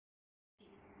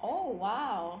Oh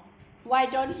wow. Why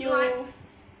don't It's you? like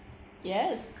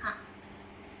Yes. ค่ะ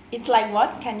It's like what?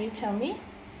 Can you tell me?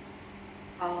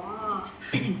 อ๋อ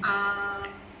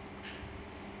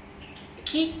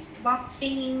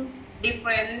kickboxing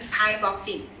different Thai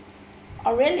boxing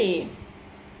Oh really?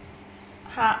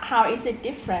 How is it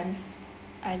different?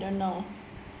 I don't know.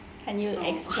 Can you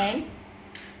Oh. explain?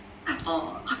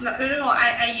 No,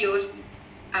 I use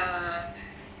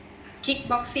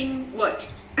kickboxing word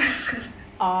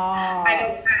Oh. I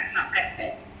don't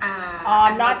Oh,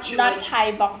 I'm not sure. not Thai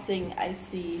boxing. I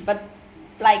see. But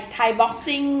like Thai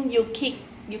boxing, you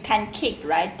can kick,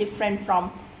 right? Different from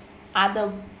other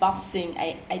boxing,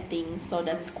 I think. So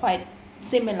that's quite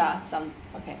similar.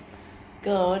 Okay,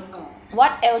 good. Oh.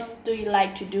 What else do you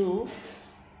like to do?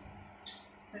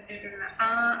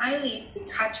 I read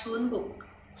cartoon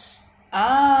books.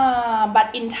 But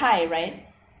in Thai, right?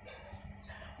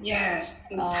 Yes,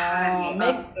 in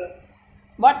Thai.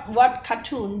 What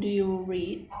cartoon do you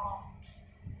read?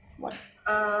 What?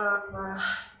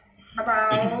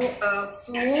 About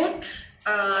food,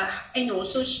 ไอ้หนู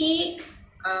ซูชิ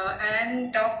and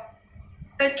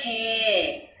Dr. K,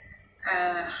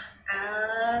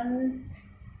 and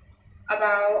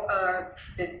about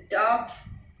the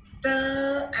doctor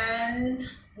and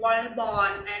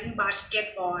volleyball and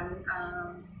basketball.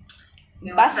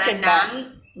 Basketball.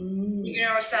 You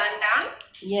know Sandang?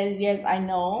 Yes, I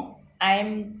know.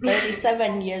 I'm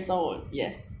 37 years old.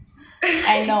 Yes,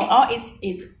 I know. Oh,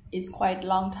 it's quite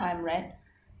long time, right?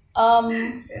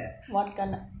 What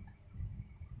gonna?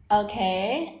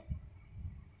 Okay.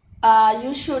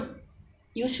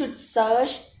 You should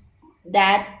search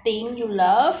that thing you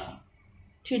love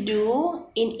to do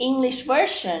in English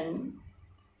version.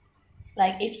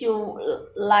 Like if you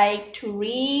like to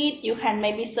read, you can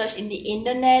maybe search in the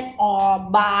internet or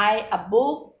buy a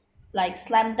book like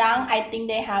Slam Dunk. I think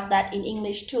they have that in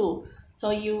English too.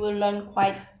 So you will learn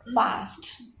quite fast.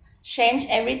 Change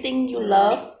everything you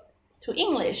love to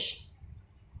English.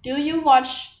 Do you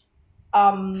watch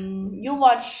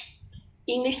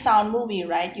English sound movie,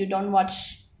 right? You don't watch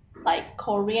like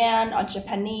Korean or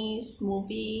Japanese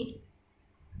movie.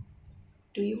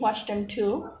 Do you watch them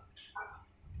too?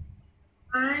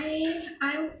 I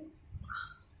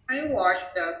watched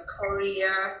the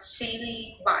Korea series,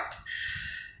 but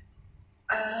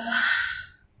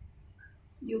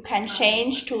you can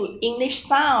change to English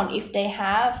sound if they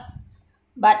have,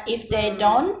 but if they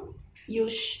don't, you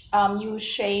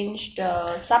change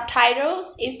the subtitles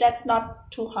if that's not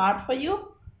too hard for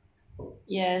you.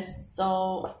 Yes,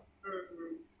 so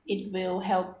it will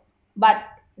help.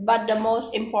 But the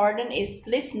most important is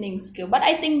listening skill. But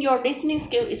I think your listening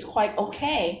skill is quite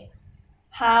okay.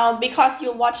 How? Because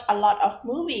you watch a lot of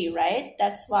movie, right?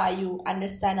 That's why you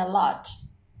understand a lot.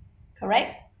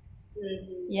 Correct?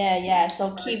 Yeah.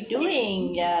 So keep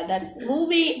doing. Yeah, that's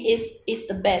movie is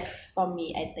the best for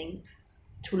me, I think,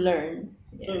 to learn.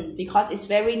 Yes, because it's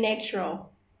very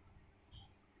natural.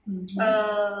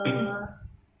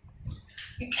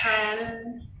 You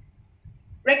can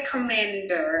recommend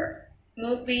the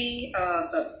movie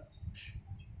the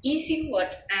easy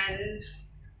word and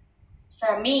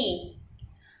for me.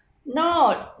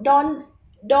 No, don't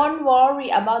worry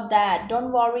about that.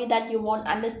 Don't worry that you won't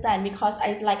understand because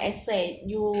like I said,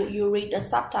 you read the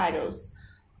subtitles.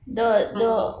 The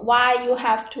why you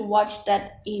have to watch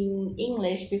that in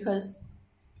English because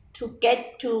to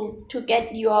get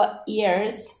your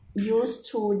ears used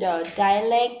to the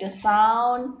dialect, the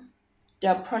sound,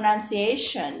 the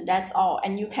pronunciation. That's all,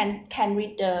 and you can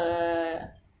read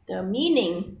the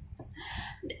meaning.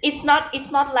 It's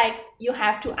not like you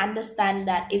have to understand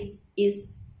that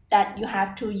it's that you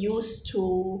have to use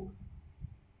to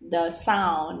the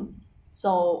sound.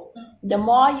 So the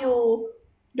more you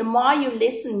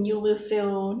listen, you will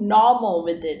feel normal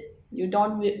with it. You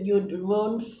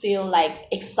won't feel like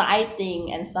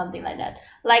exciting and something like that.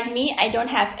 Like me, I don't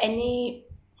have any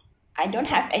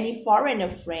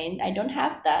foreigner friend. I don't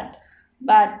have that,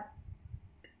 but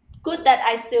good that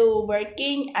I still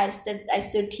working. I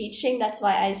still teaching. That's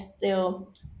why I still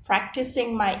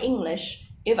practicing my English.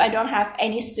 If I don't have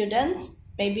any students,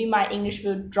 maybe my English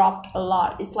will drop a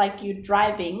lot. It's like you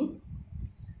driving.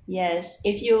 Yes,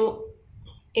 if you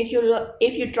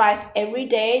drive every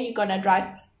day, you're gonna drive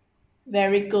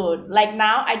very good. Like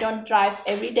now, I don't drive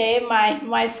every day.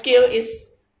 My skill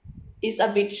is a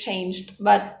bit changed,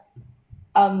 but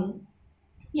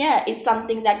yeah, it's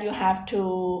something that you have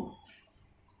to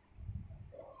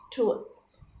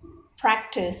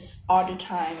practice all the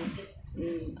time.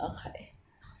 Okay.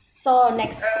 So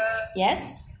next, yes.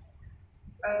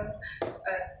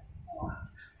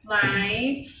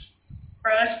 My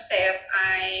first step,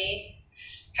 I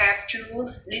have to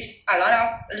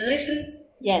listen.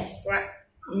 Yes. Right.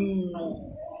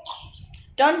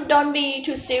 Don't be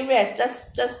too serious.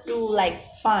 Just do like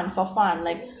fun for fun.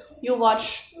 Like you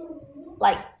watch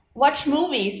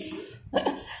movies.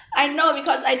 I know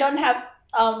because I don't have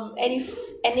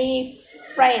any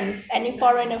friends, any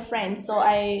foreigner friends, so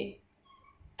I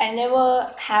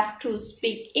never have to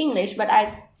speak English, but I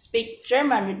speak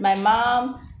German with my mom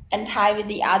and Thai with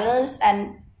the others, and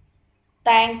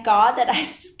thank God that I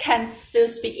can still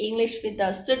speak English with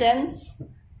the students.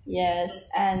 Yes,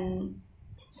 and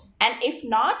if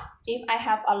not, if I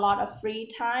have a lot of free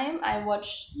time, I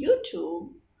watch YouTube.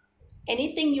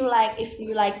 Anything you like. If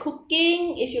you like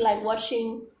cooking, if you like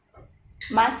watching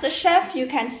MasterChef, you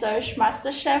can search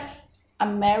MasterChef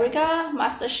America,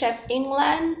 MasterChef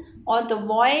England, or The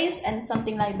Voice and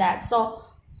something like that. So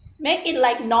make it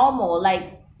like normal, like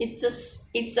it's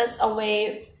just a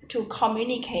way to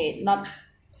communicate.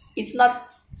 It's not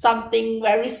something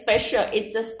very special.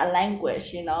 It's just a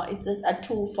language, It's just a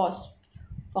tool for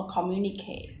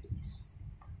communicate.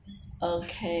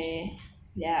 Okay,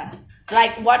 yeah.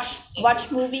 Like watch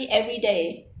movie every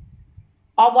day,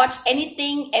 or watch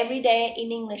anything every day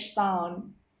in English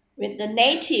sound with the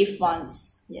native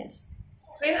ones. Yes.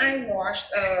 When I watch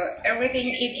everything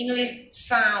in English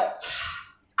sound,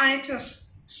 I just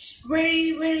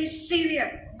very, very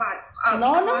serious, but because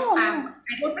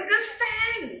I don't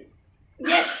understand.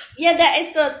 Yeah, there is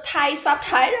the Thai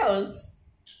subtitles.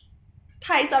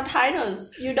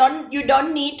 You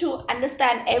don't need to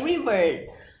understand every word.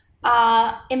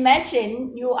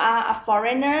 Imagine you are a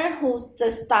foreigner who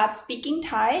just starts speaking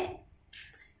Thai,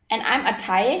 and I'm a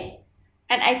Thai,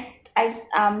 and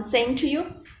I saying to you,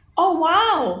 oh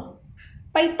wow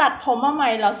ไปตัดผมมาใหม่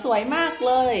เหรอสวยมากเ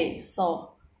ลย so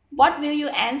what will you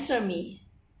answer me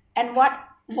and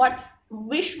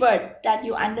which word that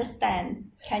you understand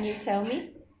can you tell me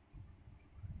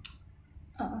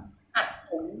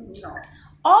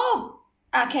oh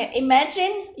okay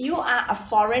imagine you are a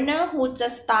foreigner who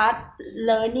just start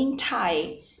learning Thai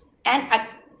and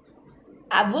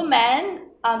a woman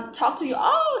talk to you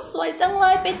oh สวยจังเล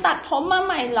ยไปตัดผมมาใ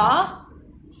หม่เหรอ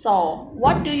So,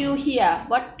 what do you hear?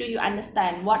 What do you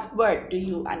understand? What word do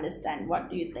you understand? What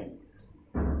do you think?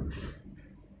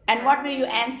 And what will you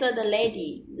answer the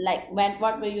lady? Like,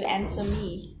 what will you answer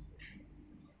me?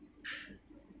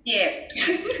 Yes.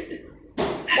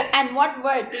 And what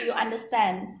word do you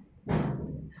understand?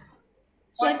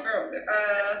 What word?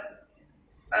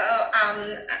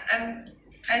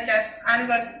 I just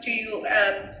answer to you.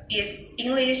 Is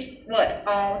English word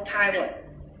or Thai word?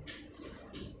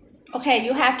 Okay,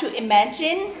 you have to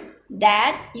imagine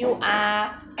that you are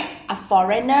a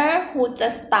foreigner who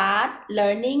just start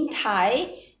learning Thai,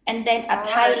 and then a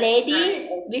Thai lady,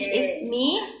 which is me,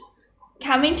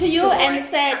 coming to you and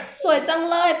said, สวยจัง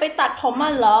เลยไปตัดผมมา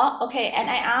เหรอ Okay, and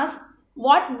I ask,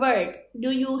 what word do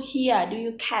you hear? Do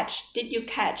you catch? Did you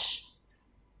catch?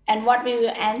 And what will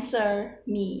you answer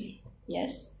me?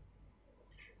 Yes.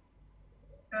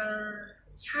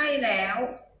 ใช่แล้ว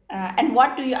And what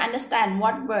do you understand?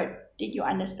 What word did you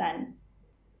understand?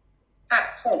 ตัด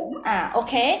ผม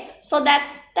Okay. So that's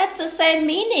the same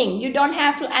meaning. You don't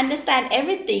have to understand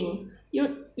everything.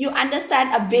 You understand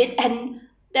a bit, and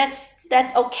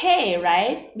that's okay,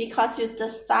 right? Because you're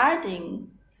just starting.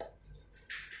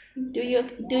 Do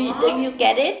you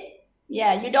get it?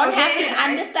 Yeah. You don't have to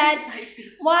understand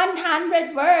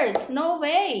 100 words. No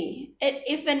way.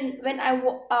 Even when I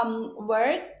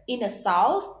work in the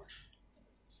South.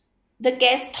 The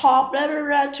guests talk blah, blah,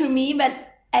 blah, to me,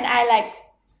 and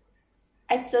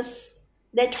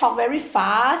they talk very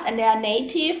fast, and they are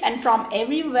native and from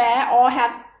everywhere, all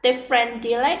have different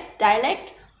dialect,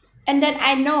 and then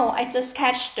I know I just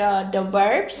catch the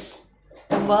verbs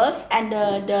and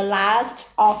the last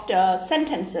of the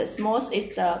sentences. Most is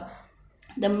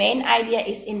the main idea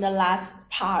is in the last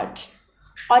part,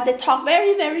 or they talk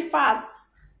very, very fast,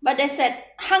 but they said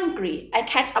hungry. I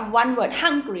catch up one word,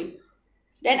 hungry.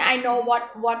 Then I know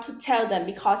what to tell them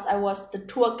because I was the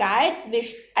tour guide, which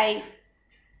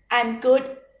I'm good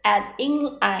at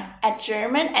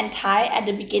German and Thai at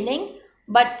the beginning,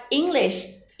 but English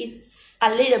it's a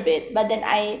little bit. But then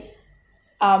I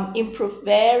improve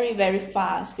very, very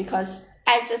fast because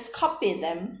I just copy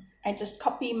them. I just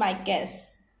copy my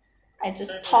guests. I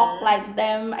just talk like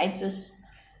them.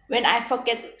 When I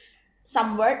forget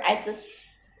some word, I just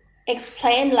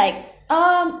explain like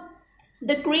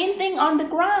the green thing on the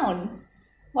ground.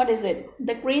 What is it?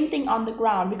 The green thing on the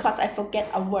ground because I forget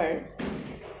a word.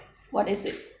 What is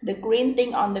it? The green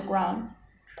thing on the ground.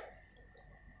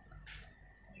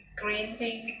 Green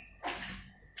thing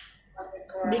on the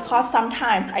ground. because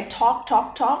sometimes I talk,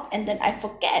 and then I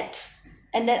forget,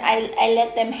 and then I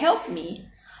let them help me.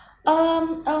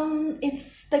 It's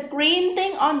the green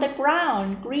thing on the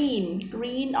ground.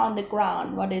 Green on the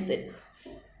ground. What is it?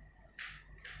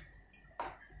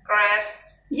 Grass.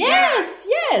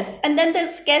 Yes. And then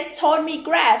the guest told me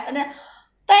grass, and then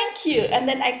thank you, and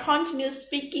then I continue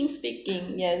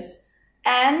speaking. Yes.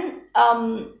 And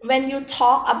when you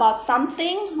talk about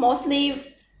something,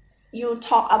 mostly you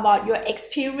talk about your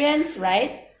experience,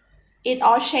 right? It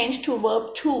all changed to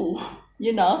verb to,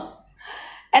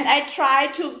 And I try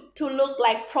to look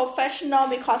like professional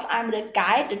because I'm the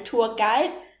guide, the tour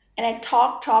guide, and I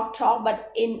talk,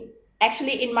 but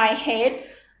actually in my head,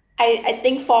 I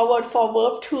think forward for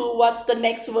verb to, what's the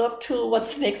next verb to,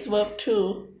 what's the next verb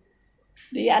to.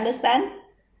 Do you understand?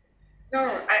 No,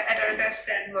 I don't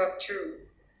understand verb to.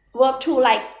 Verb to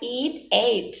like eat,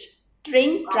 ate,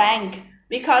 drink, drank.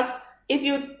 Because if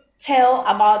you tell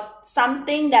about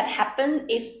something that happened,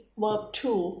 it's verb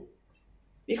to.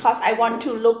 Because I want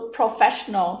to look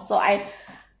professional, so I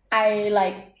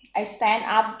stand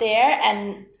up there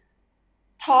and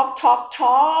talk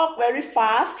very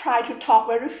fast. Try to talk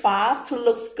very fast to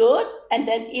look good, and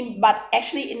then but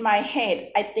actually in my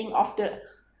head, I think of the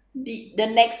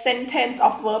next sentence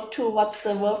of verb to. What's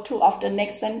the verb to of the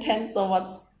next sentence? So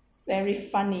what's very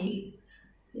funny?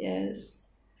 Yes.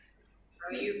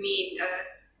 You mean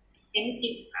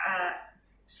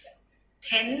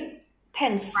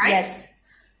tense, right? Yes.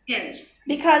 Tense.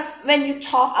 Because when you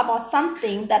talk about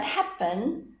something that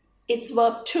happened, it's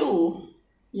verb to,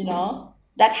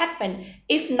 that happened.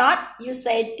 If not, you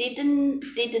say didn't,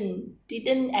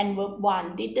 and verb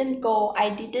one. Didn't go,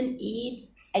 I didn't eat,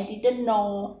 I didn't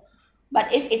know.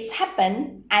 But if it's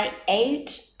happened, I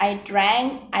ate, I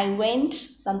drank, I went,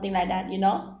 something like that,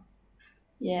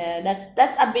 Yeah,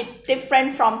 that's a bit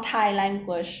different from Thai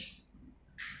language.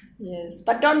 Yes,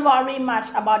 but don't worry much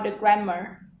about the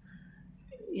grammar.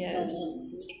 Yes,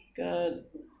 good.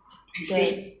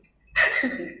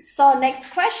 So next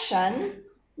question,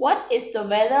 what is the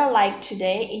weather like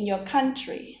today in your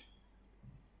country?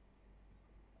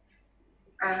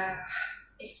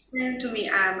 Explain to me.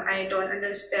 I don't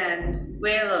understand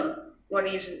weather. What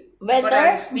is weather?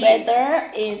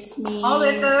 Weather is mean. Oh,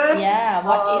 weather. Yeah.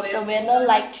 What is the weather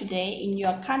like today in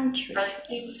your country?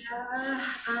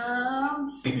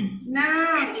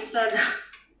 Now it's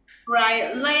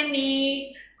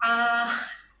rainy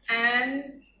and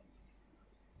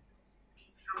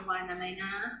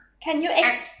Can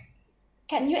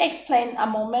you explain a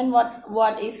moment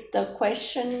what is the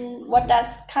question? What does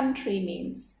country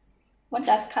means? What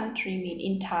does country mean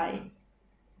in Thai?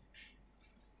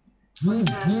 What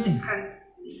does the country?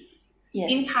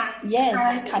 Yes. In Thai.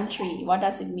 Yes, country. What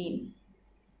does it mean?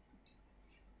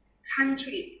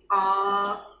 Country.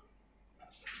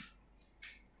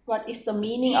 What is the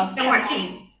meaning of country?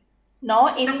 No,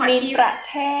 it means ประ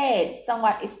เทศ จังห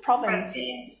วัด is province.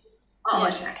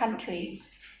 Yes, country.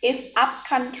 If up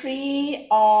country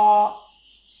or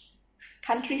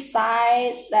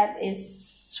countryside, that is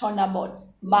Chonabot.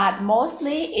 But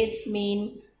mostly it's mean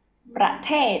ประเ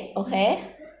ทศ, okay?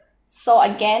 So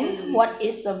again, what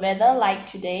is the weather like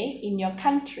today in your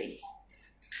country?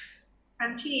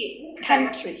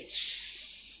 Country.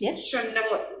 Yes?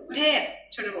 Chonabot.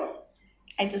 Chonabot.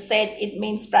 I just said it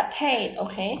means ประเทศ,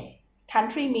 okay?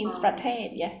 Country means ประเทศ,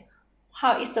 yeah.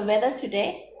 How is the weather today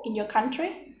in your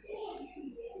country?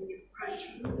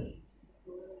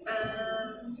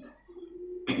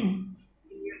 In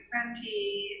your country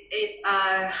is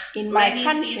in my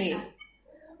country. In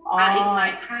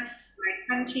my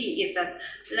country is a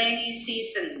rainy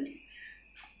season.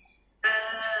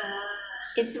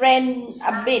 It's rained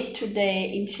a bit today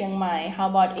in Chiang Mai. How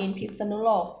about in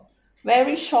Phitsanulok?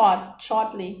 Very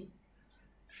shortly.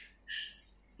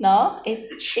 No, it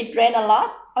rained a lot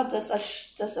or just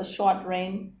a short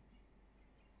rain.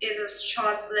 It is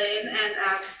short rain and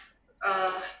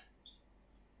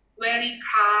very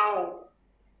cloud.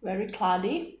 Very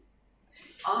cloudy.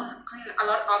 A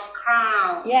lot of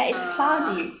cloud. Yeah, it's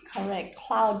cloudy. Correct,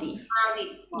 cloudy. Cloudy.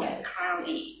 Yes.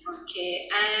 Cloudy. Okay,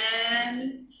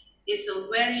 and it's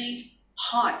very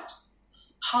hot.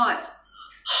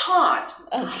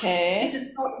 Okay.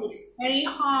 It's very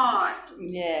hot.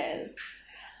 Yes.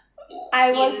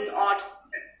 I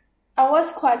was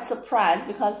quite surprised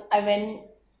because I went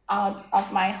out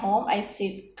of my home. I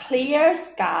see clear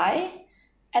sky,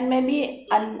 and maybe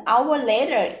an hour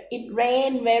later it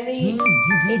rained very,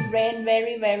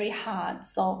 very hard.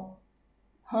 So,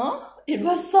 it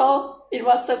was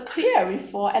so clear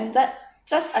before, and that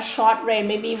just a short rain.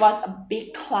 Maybe it was a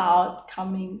big cloud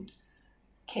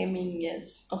came in.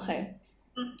 Yes. Okay.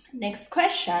 Next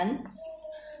question.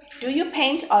 Do you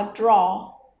paint or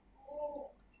draw?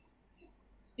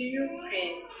 Do you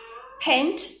paint?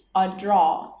 Paint or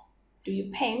draw? Do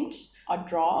you paint or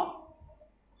draw?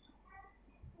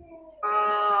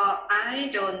 I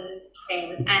don't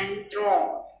paint and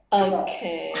draw.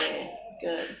 Okay,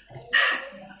 good.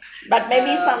 But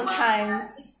maybe sometimes.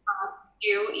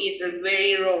 Skill is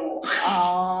very low.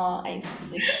 Oh, I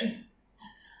see.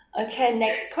 Okay,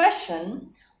 next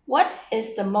question. What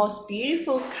is the most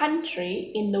beautiful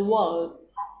country in the world?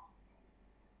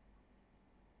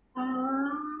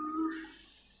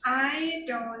 I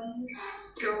don't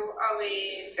go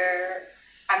away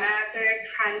another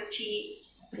country.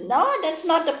 No, that's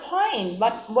not the point.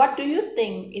 But what do you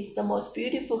think is the most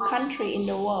beautiful country in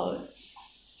the world?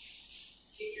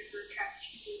 Beautiful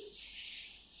country.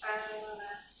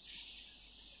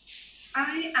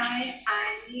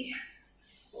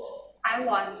 I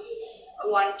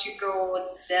want to go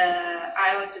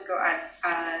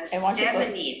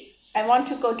Japanese. I want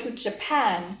to go to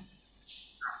Japan.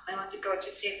 I want to go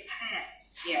to Japan.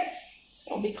 Yes.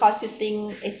 So because you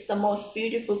think it's the most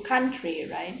beautiful country,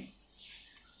 right?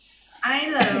 I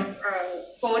love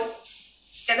food.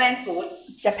 Japanese food.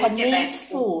 Japanese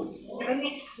food.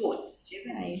 Japanese food.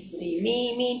 I see.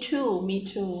 Me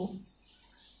too.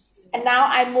 And now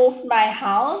I moved my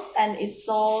house and it's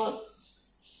so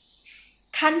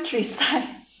countryside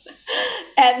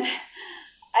and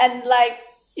like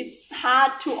it's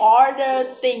hard to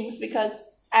order things because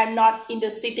I'm not in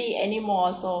the city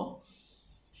anymore, so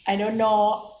I don't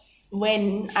know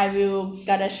when I will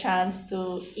get a chance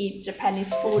to eat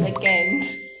Japanese food again.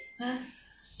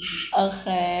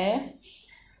 Okay.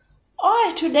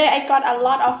 Oh, today I got a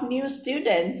lot of new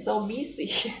students, so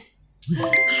busy.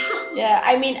 Yeah,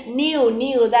 I mean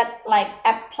new that like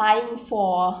applying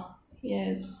for.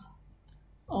 Yes.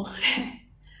 Okay.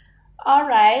 All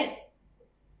right.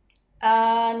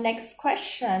 Next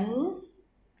question.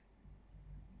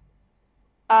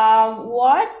 How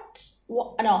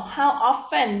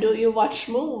often do you watch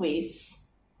movies?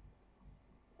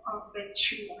 Often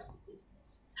too.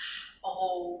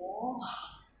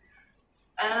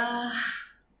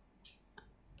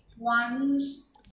 Once